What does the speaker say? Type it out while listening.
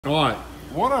All right.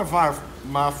 One of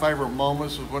my favorite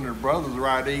moments was when the brothers were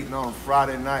out eating on a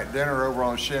Friday night dinner over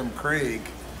on Shem Creek,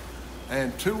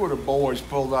 and two of the boys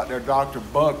pulled out their Dr.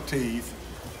 Buck teeth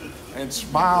and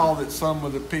smiled at some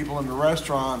of the people in the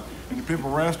restaurant, and the people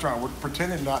in the restaurant were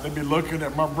pretending not to be looking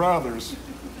at my brothers.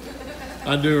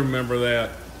 I do remember that.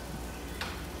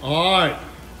 All right.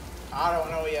 I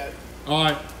don't know yet. All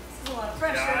right. This is a lot of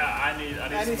pressure. Yeah,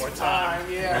 I need some more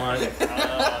time.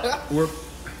 Yeah. All right.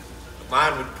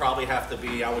 Mine would probably have to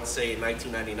be, I would say,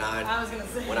 1999. I was gonna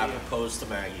say. When I proposed to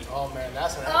Maggie. Oh man,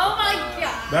 that's an epic. Oh my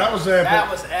god. That was epic.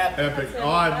 That was epic. Epic. All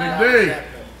right, That Big was D.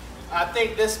 epic. I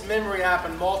think this memory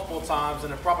happened multiple times,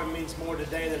 and it probably means more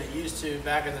today than it used to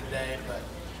back in the day. But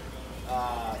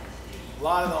a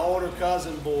lot of the older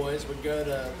cousin boys would go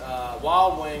to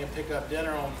Wild Wing and pick up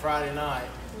dinner on Friday night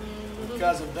with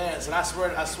cousin Vince. And I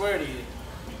swear to you,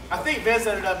 I think Vince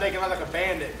ended up making like a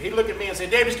bandit. He'd look at me and say,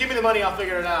 "Dave, just give me the money, I'll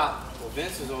figure it out." Well,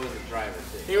 Vince was always the driver,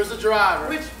 too. He was the driver.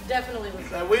 Which definitely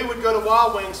was. And we would go to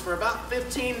Wild Wings for about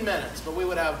 15 minutes, but we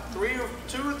would have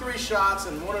two or three shots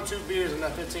and one or two beers in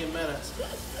that 15 minutes.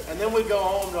 And then we'd go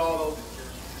home to all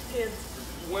Kids.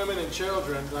 the women and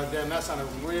children. Like, damn, that sounded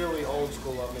really old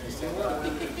school of me to say that.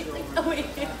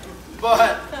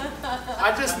 But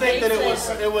I just think that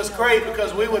it was great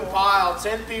because we would pile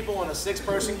 10 people in a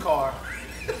 6-person car.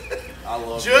 I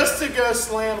love Just to go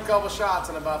slam a couple shots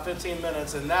in about 15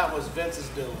 minutes, and that was Vince's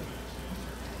doing.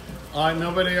 All right,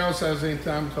 nobody else has any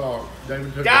time to talk.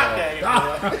 David took God it dang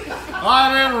off. it. All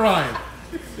right, and Ryan.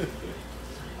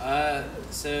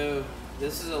 So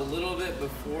this is a little bit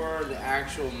before the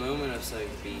actual moment of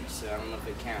Suggs Beach, so I don't know if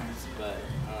it counts. But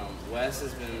Wes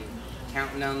has been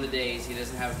counting down the days. He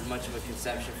doesn't have much of a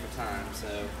conception for time,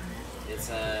 so it's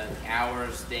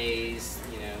hours, days,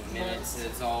 minutes.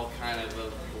 It's all kind of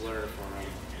a blur for him.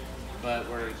 But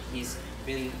he's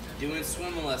been doing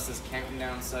swimming lessons, counting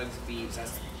down Suggs Beach.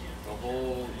 That's the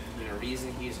whole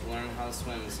reason he's learning how to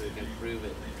swim, so he can prove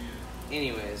it.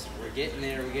 Anyways, we're getting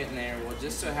there. Well,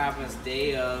 just so happens,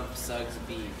 day of Suggs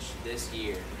Beach this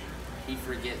year, he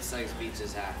forgets Suggs Beach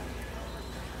is happening.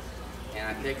 And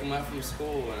I pick him up from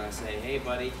school and I say, "Hey,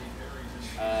 buddy,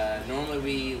 normally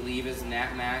we leave his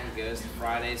nap mat. He goes to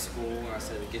Friday school." And I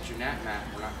said, "Get your nap mat.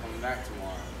 We're not coming back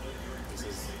tomorrow." He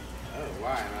says, "Oh,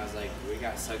 why?" And I was like, "We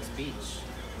got Suggs Beach."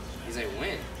 He's like,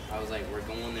 "When?" I was like, "We're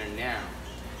going there now."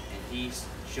 And he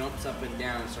jumps up and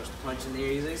down and starts punching the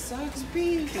air. He's like, "Suggs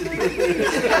Beach."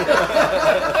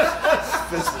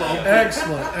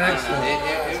 Excellent.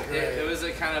 It was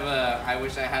a kind of a, I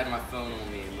wish I had my phone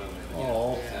on me moment.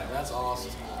 Oh. Yeah, that's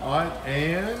awesome. All right,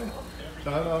 and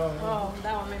ta-da. Oh,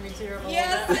 that one made me tearful.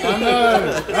 Yes. I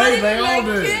know. Hey, they all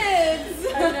do. Kids.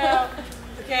 I know.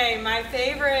 Okay, my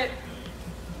favorite.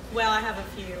 Well, I have a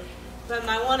few, but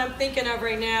my one I'm thinking of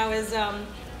right now is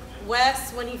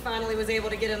Wes, when he finally was able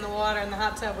to get in the water in the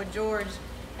hot tub with George,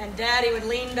 and Daddy would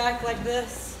lean back like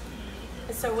this,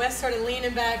 and so Wes started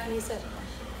leaning back, and he said,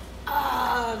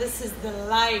 "Ah, this is the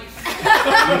life."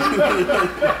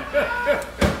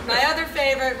 My other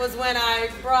favorite was when I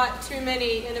brought too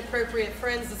many inappropriate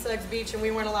friends to Suggs Beach, and we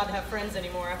weren't allowed to have friends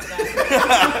anymore after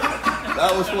that.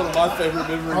 That was one of my favorite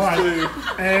memories, All right, too.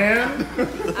 and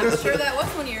I'm sure that was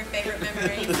one of your favorite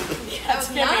memories. That was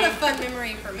not a fun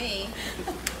memory for me.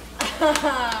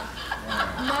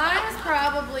 Mine was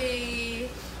probably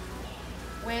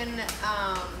when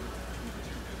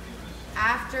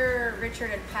after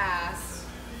Richard had passed.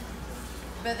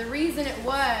 But the reason it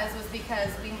was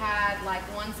because we had like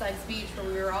one Suggs Beach where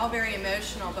we were all very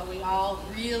emotional, but we all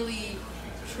really,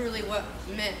 truly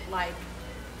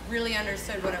really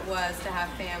understood what it was to have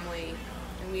family,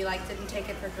 and we didn't take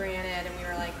it for granted, and we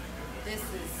were like, this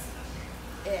is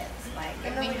it.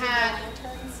 And we had,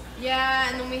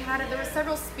 and then we had there were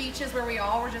several speeches where we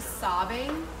all were just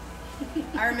sobbing.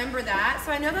 I remember that,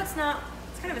 so I know it's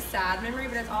kind of a sad memory,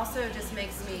 but it also just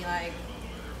makes me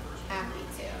happy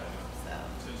too.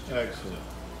 excellent.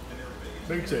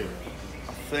 Big T.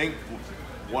 I think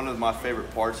one of my favorite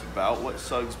parts about what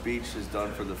Suggs Beach has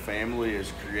done for the family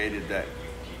is created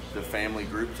the family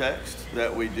group text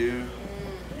that we do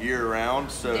year round.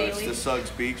 So it's the Suggs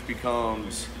Beach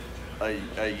becomes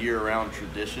a year-round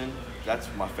tradition. That's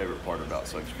my favorite part about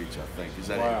Suggs Beach, I think, is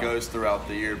that it goes throughout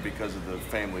the year because of the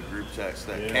family group text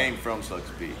that came from Suggs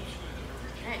Beach.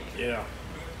 Yeah.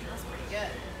 That's pretty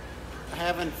good.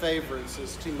 Having favorites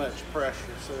is too much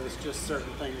pressure, so it's just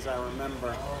certain things I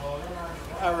remember.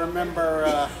 I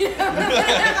remember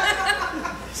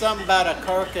something about a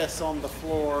carcass on the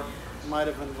floor. Might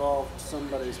have involved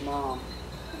somebody's mom.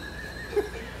 Is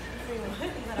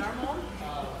that our mom?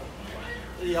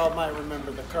 Y'all might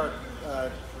remember the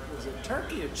was it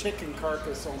turkey or chicken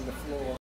carcass on the floor?